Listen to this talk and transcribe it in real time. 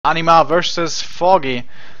Animaa versus Foggy.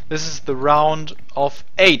 This is the round of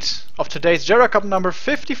 8 of today's Gera Cup number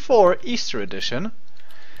 54 Easter edition.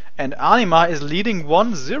 And Animaa is leading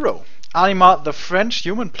 1-0. Animaa, the French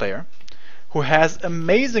human player, who has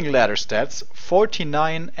amazing ladder stats,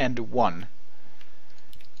 49 and 1.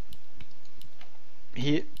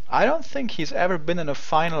 I don't think he's ever been in a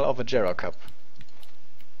final of a Gera Cup.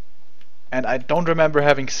 And I don't remember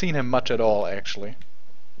having seen him much at all, actually.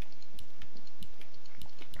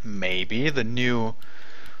 Maybe the new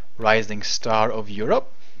rising star of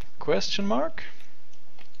Europe? Question mark.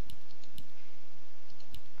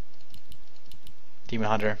 Demon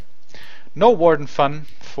Hunter. No Warden fun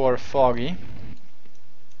for Foggy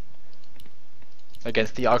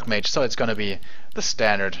against the Archmage, so it's gonna be the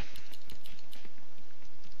standard.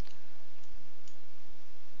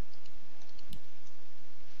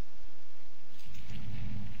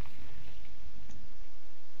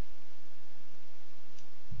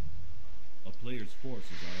 Player's forces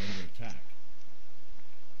are under attack.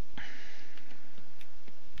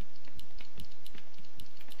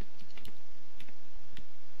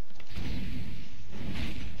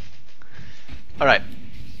 Alright.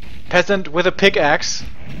 Peasant with a pickaxe.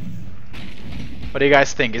 What do you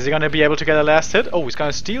guys think? Is he gonna be able to get a last hit? Oh, he's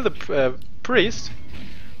gonna steal the priest.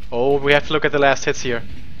 Oh, we have to look at the last hits here.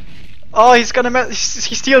 Oh, he's gonna he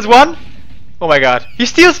steals one? Oh my god. He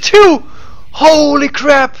steals two! Holy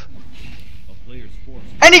crap!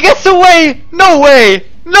 And he gets away! No way!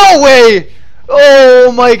 No way!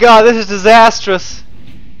 Oh my god, this is disastrous.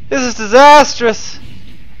 This is disastrous.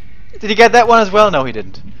 Did he get that one as well? No, he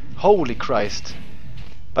didn't. Holy Christ.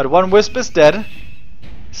 But one wisp is dead.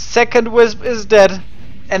 Second wisp is dead.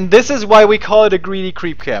 And this is why we call it a greedy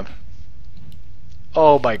creep camp.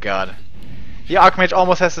 Oh my god. The Archmage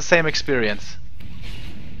almost has the same experience.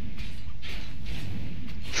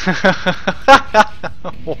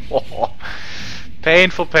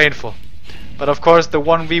 Painful, painful. But of course the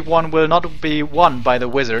 1v1 will not be won by the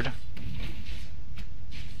wizard.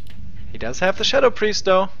 He does have the Shadow Priest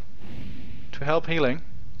though, to help healing.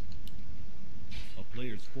 A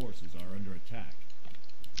player's forces are under attack.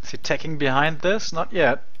 Is he taking behind this? Not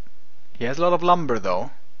yet. He has a lot of lumber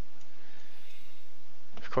though.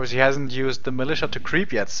 Of course he hasn't used the militia to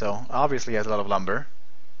creep yet, so obviously he has a lot of lumber.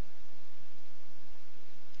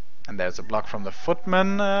 And there's a block from the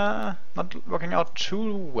footman, not working out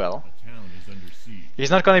too well.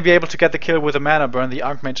 He's not going to be able to get the kill with a mana burn. The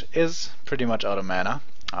Archmage is pretty much out of mana.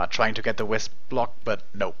 Trying to get the wisp block, but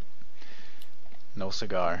no. No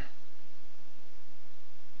cigar.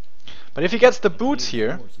 But if he gets the boots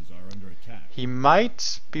here, he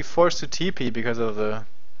might be forced to TP because of the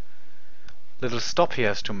little stop he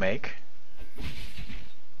has to make.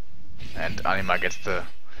 And Animaa gets the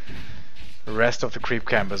rest of the creep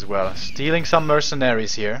camp as well. Stealing some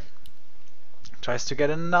mercenaries here. Tries to get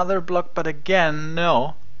another block, but again,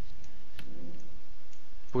 no.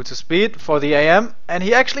 Boots of speed for the AM, and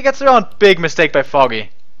he actually gets around. Big mistake by Foggy.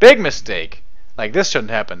 Big mistake. Like, this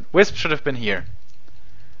shouldn't happen. Wisp should have been here.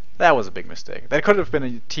 That was a big mistake. That could have been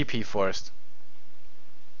a TP forced.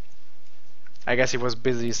 I guess he was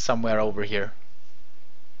busy somewhere over here.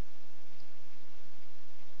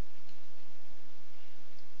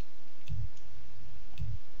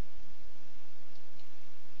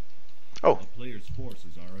 Oh, the player's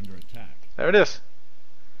forces are under attack. There it is.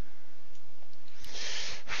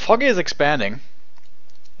 Foggy is expanding,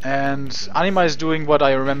 and Animaa is doing what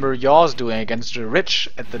I remember Yaw's doing against the Rich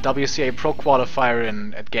at the WCA Pro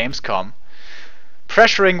Qualifier at Gamescom,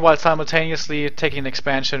 pressuring while simultaneously taking an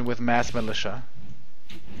expansion with mass militia.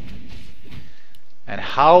 And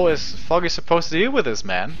how is Foggy supposed to deal with this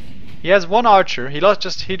man? He has one archer. He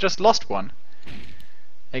just lost one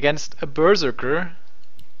against a berserker,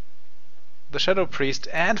 the Shadow Priest,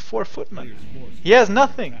 and 4 footmen. He has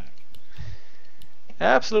nothing.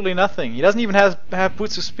 Absolutely nothing. He doesn't even have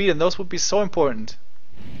boots of speed, and those would be so important.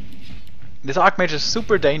 This Archmage is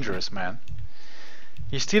super dangerous, man.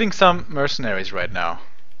 He's stealing some mercenaries right now.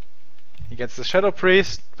 He gets the Shadow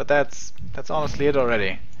Priest, but that's honestly it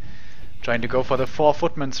already. Trying to go for the 4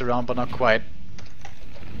 footmen around, but not quite.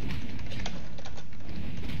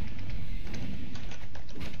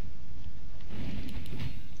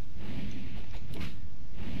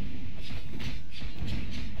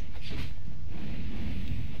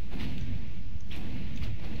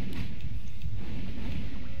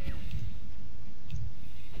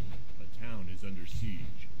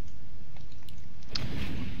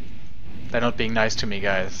 They're not being nice to me,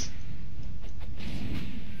 guys.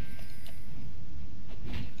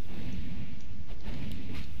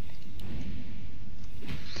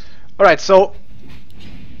 Alright, so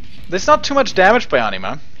There's not too much damage by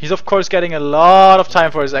Animaa. He's of course getting a lot of time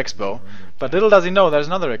for his X-Bow, but little does he know there's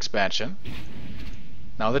another expansion.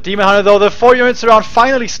 Now the Demon Hunter, though, the 4 units around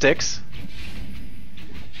finally sticks.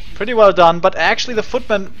 Pretty well done, but actually the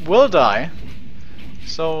Footman will die.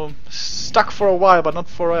 So, stuck for a while, but not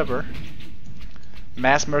forever.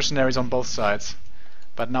 Mass mercenaries on both sides.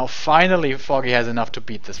 But now finally Foggy has enough to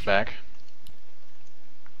beat this back.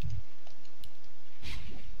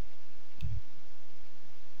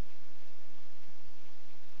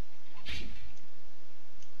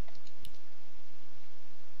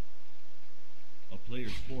 A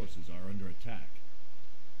player's forces are under attack.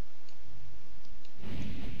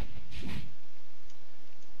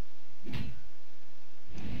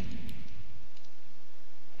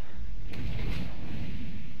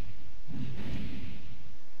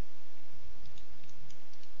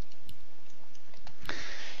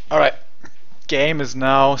 Alright, game is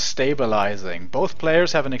now stabilizing. Both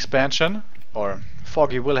players have an expansion, or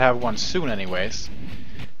Foggy will have one soon anyways.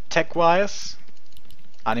 Tech-wise,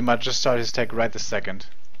 Animaa just started his tech right this second.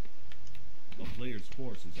 A player's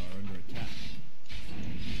forces are under attack.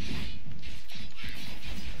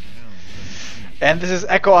 And this is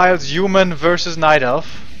Echo Isle's human versus Night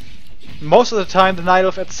Elf. Most of the time the Night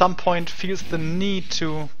Elf at some point feels the need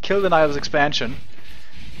to kill the Night Elf's expansion.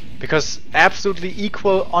 Because absolutely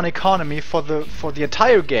equal on economy for the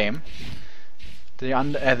entire game,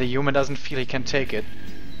 the human doesn't feel he can take it.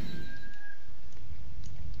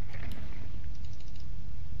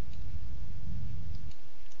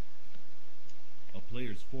 A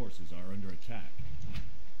player's forces are under attack.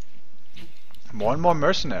 More and more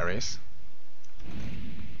mercenaries.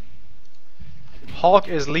 Hawk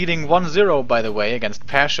is leading 1-0 by the way against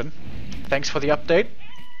Passion. Thanks for the update.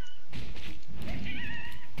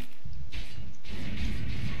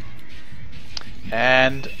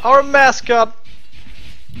 And our mascot,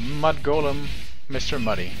 Mud Golem, Mr.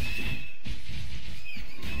 Muddy.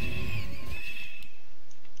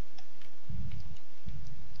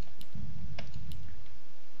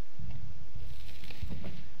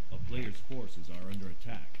 A player's forces are under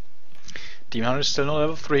attack. Demon Hunter is still no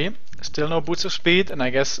level 3, still no Boots of Speed, and I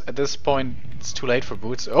guess at this point it's too late for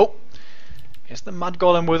Boots. Oh! Is the Mud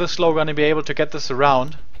Golem with a slow gonna be able to get this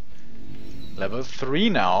around? Level 3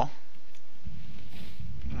 now.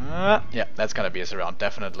 Yeah, that's gonna be a surround,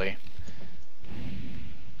 definitely.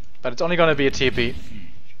 But it's only gonna be a TP.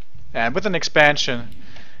 And with an expansion,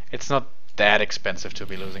 it's not that expensive to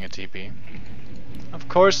be losing a TP. Of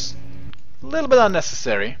course, a little bit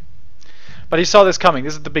unnecessary. But he saw this coming,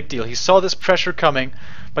 this is the big deal. He saw this pressure coming,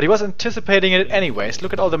 but he was anticipating it anyways.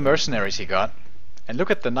 Look at all the mercenaries he got. And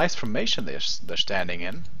look at the nice formation they're standing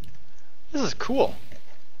in. This is cool.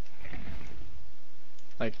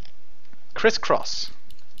 Like, crisscross.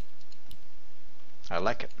 I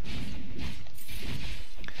like it.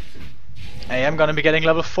 I am gonna be getting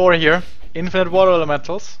level 4 here. Infinite water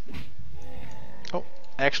elementals. Oh,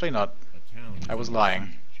 actually not. I was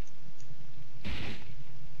lying.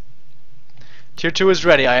 Tier 2 is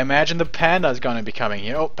ready. I imagine the Panda is gonna be coming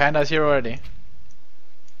here. Oh, Panda's here already.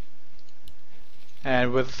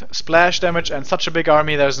 And with splash damage and such a big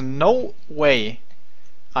army, there's no way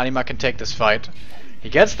Animaa can take this fight. He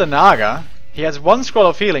gets the Naga. He has 1 scroll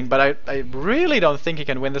of healing, but I really don't think he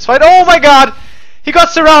can win this fight. Oh my god! He got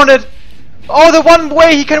surrounded! Oh, the one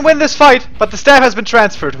way he can win this fight! But the staff has been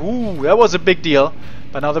transferred. Ooh, that was a big deal.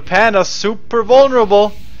 But now the Panda's super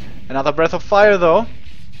vulnerable. Another Breath of Fire though.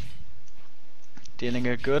 Dealing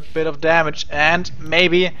a good bit of damage. And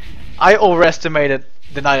maybe I overestimated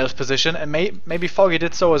the Night Elf's position. And maybe Foggy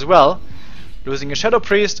did so as well. Losing a Shadow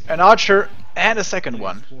Priest, an Archer, and a second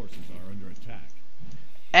one.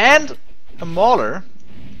 And a Mauler.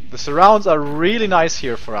 The surrounds are really nice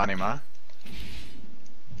here for Animaa.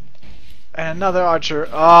 And another Archer.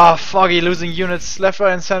 Ah, oh, Foggy losing units left,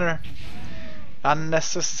 right, and center.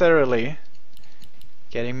 Unnecessarily.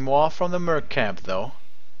 Getting more from the Merc camp though.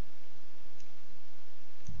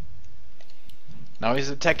 Now he's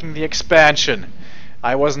attacking the expansion.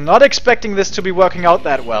 I was not expecting this to be working out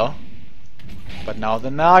that well. But now the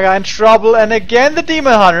Naga in trouble, and again the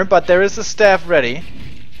Demon Hunter, but there is a staff ready.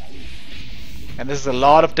 And this is a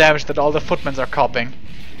lot of damage that all the footmen are copying.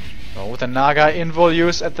 Oh, with the Naga invul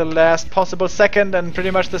use at the last possible second, and pretty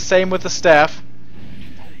much the same with the staff.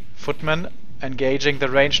 Footman engaging the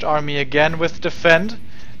ranged army again with defend.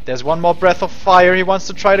 There's one more Breath of Fire. He wants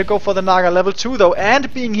to try to go for the Naga level 2 though,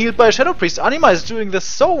 and being healed by a Shadow Priest. Animaa is doing this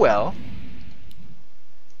so well.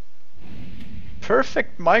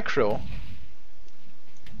 Perfect micro.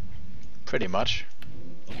 Pretty much.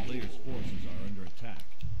 A player's forces are under attack.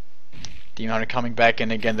 Demon Hunter coming back in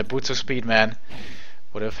again, the Boots of Speed, man.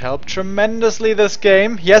 Would have helped tremendously this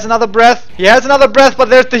game. He has another breath. He has another breath, but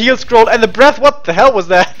there's the heal scroll. And the breath, what the hell was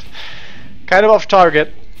that? Kind of off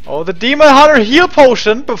target. Oh, the Demon Hunter heal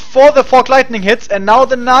potion before the Fog Lightning hits. And now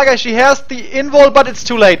the Naga, she has the Invul, but it's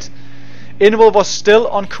too late. Invul was still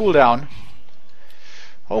on cooldown.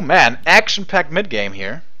 Oh man, action-packed mid-game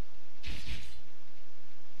here.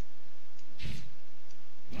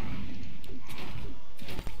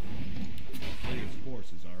 Players'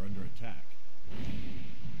 forces are under attack.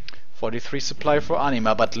 43 supply for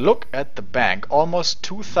Animaa, but look at the bank. Almost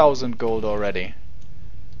 2,000 gold already.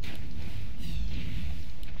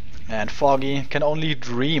 And Foggy can only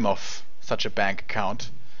dream of such a bank account.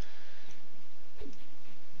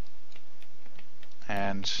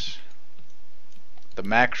 And the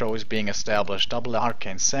macro is being established. Double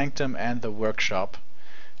Arcane Sanctum and the Workshop.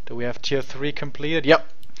 Do we have tier 3 completed? Yep.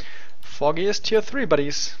 Foggy is tier 3, but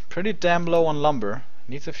he's pretty damn low on lumber.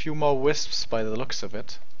 Needs a few more wisps by the looks of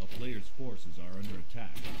it. A player's forces are under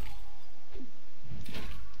attack.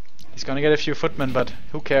 He's gonna get a few footmen, but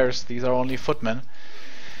who cares? These are only footmen.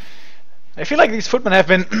 I feel like these footmen have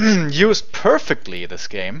been used perfectly this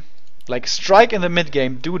game. Like, strike in the mid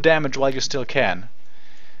game, do damage while you still can.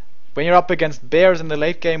 When you're up against bears in the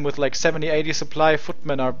late game with like 70-80 supply,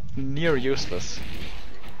 footmen are near useless.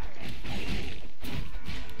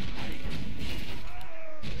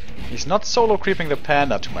 He's not solo creeping the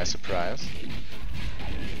panda, to my surprise.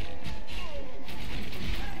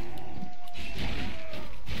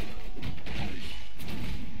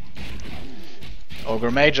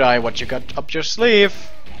 Ogre Magi, what you got up your sleeve?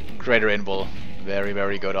 Greater Invul. Very,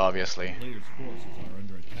 very good, obviously. Players' forces are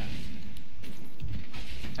under attack.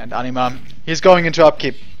 And Animaa, he's going into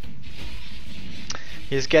upkeep.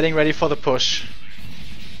 He's getting ready for the push.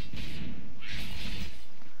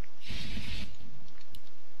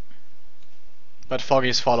 But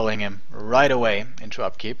Foggy's following him right away into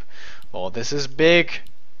upkeep. Oh, this is big.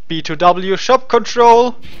 B2W shop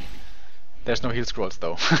control. There's no heal scrolls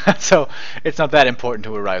though, so it's not that important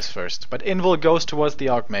who arrives first. But Invul goes towards the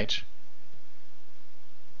Archmage.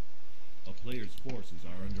 A player's forces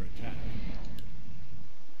are under attack.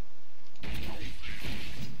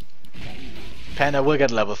 Panda will get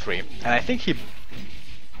level 3. And I think he...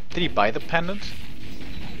 Did he buy the pendant?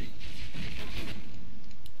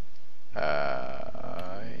 Yeah.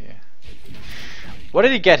 What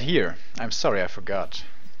did he get here? I'm sorry, I forgot.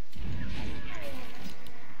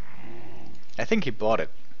 I think he bought it,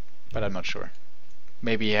 but I'm not sure.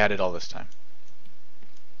 Maybe he had it all this time.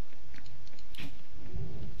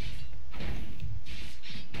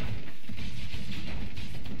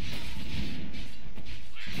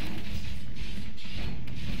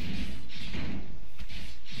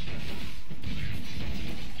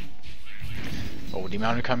 Oh, Demon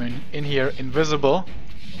Hunter coming in here invisible.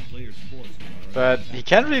 But he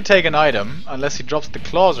can't really take an item unless he drops the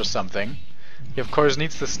claws or something. He of course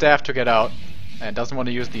needs the staff to get out and doesn't want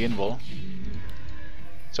to use the invul.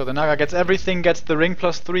 So the Naga gets everything, gets the ring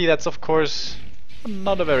plus 3, that's of course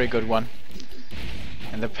not a very good one.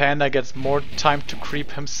 And the Panda gets more time to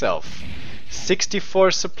creep himself.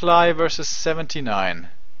 64 supply versus 79.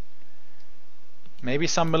 Maybe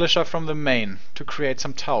some militia from the main to create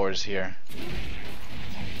some towers here.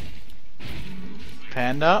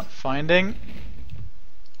 Panda finding...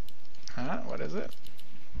 what is it?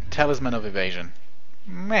 Talisman of Evasion.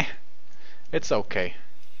 Meh. It's okay.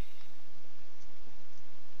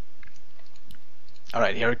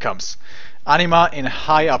 Alright, here it comes. Animaa in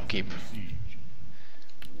high upkeep.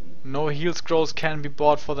 No heal scrolls can be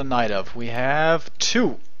bought for the Night Elf. We have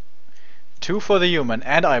 2. 2 for the human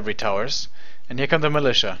and ivory towers. And here come the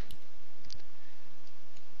militia.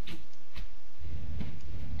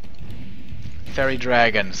 Fairy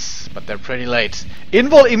dragons, but they're pretty late.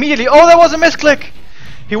 Invul immediately. Oh, there was a misclick!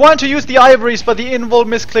 He wanted to use the ivories, but the Invul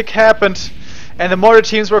misclick happened. And the mortar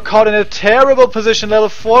teams were caught in a terrible position. Level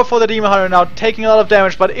 4 for the Demon Hunter now, taking a lot of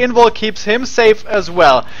damage, but Invul keeps him safe as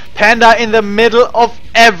well. Panda in the middle of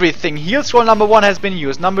everything. Heal scroll number 1 has been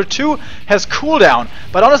used. Number 2 has cooldown.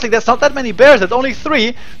 But honestly, that's not that many bears. That's only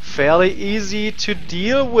 3. Fairly easy to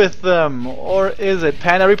deal with them. Or is it?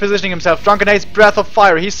 Panda repositioning himself. Drunken Haze, Breath of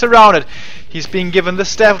Fire. He's surrounded. He's being given the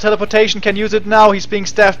Staff of Teleportation. Can use it now. He's being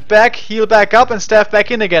staffed back. Heal back up and staff back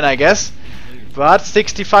in again, I guess. But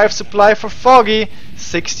 65 supply for Foggy,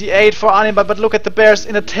 68 for Animaa, but look at the bears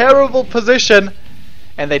in a terrible position.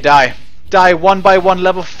 And they die. Die one by one,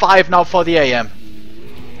 level 5 now for the AM.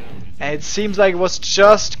 And it seems like it was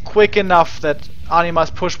just quick enough that Animaa's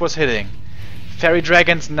push was hitting. Fairy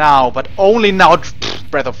Dragons now, but only now.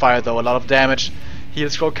 Breath of Fire though, a lot of damage. Heal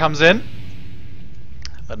scroll comes in,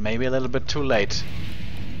 but maybe a little bit too late.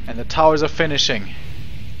 And the towers are finishing.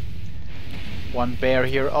 One bear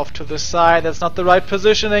here off to the side. That's not the right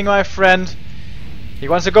positioning, my friend. He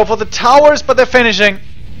wants to go for the towers, but they're finishing.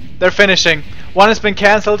 They're finishing. One has been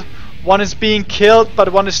cancelled. One is being killed,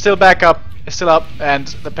 but one is still back up. Is still up. And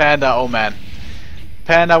the panda, oh man.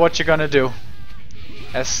 Panda, what you gonna do?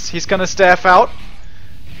 As he's gonna staff out.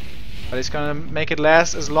 But he's gonna make it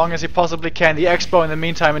last as long as he possibly can. The Expo in the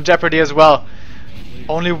meantime in jeopardy as well.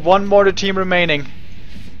 Only one mortar team remaining.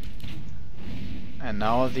 And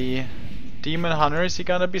now the Demon Hunter, is he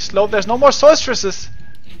gonna be slow? There's no more sorceresses.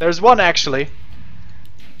 There's one actually.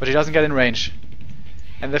 But he doesn't get in range.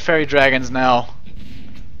 And the Fairy Dragons now.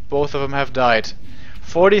 Both of them have died.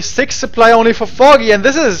 46 supply only for Foggy, and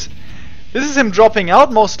this is him dropping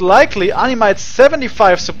out most likely. Animaa at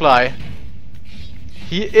 75 supply.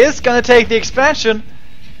 He is gonna take the expansion,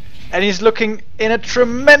 and he's looking in a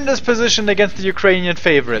tremendous position against the Ukrainian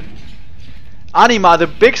favorite. Animaa, the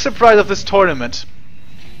big surprise of this tournament.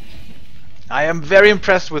 I am very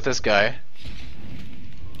impressed with this guy.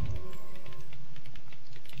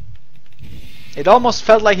 It almost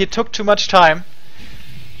felt like he took too much time.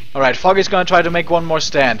 Alright, Foggy's gonna try to make one more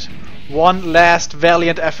stand. One last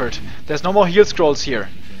valiant effort. There's no more heal scrolls here.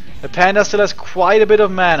 The panda still has quite a bit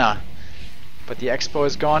of mana. But the Expo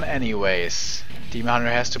is gone anyways. Demon Hunter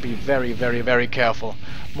has to be very, very, very careful.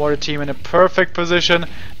 Mortar team in a perfect position.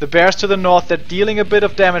 The bears to the north, they're dealing a bit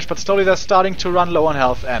of damage, but slowly they're starting to run low on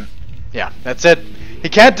health. And yeah, that's it. He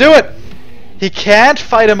can't do it! He can't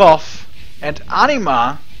fight him off. And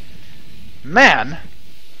Animaa, man,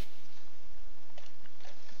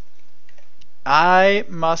 I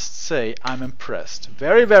must say I'm impressed.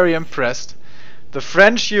 Very, very impressed. The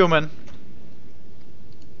French human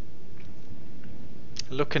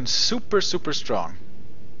looking super, super strong.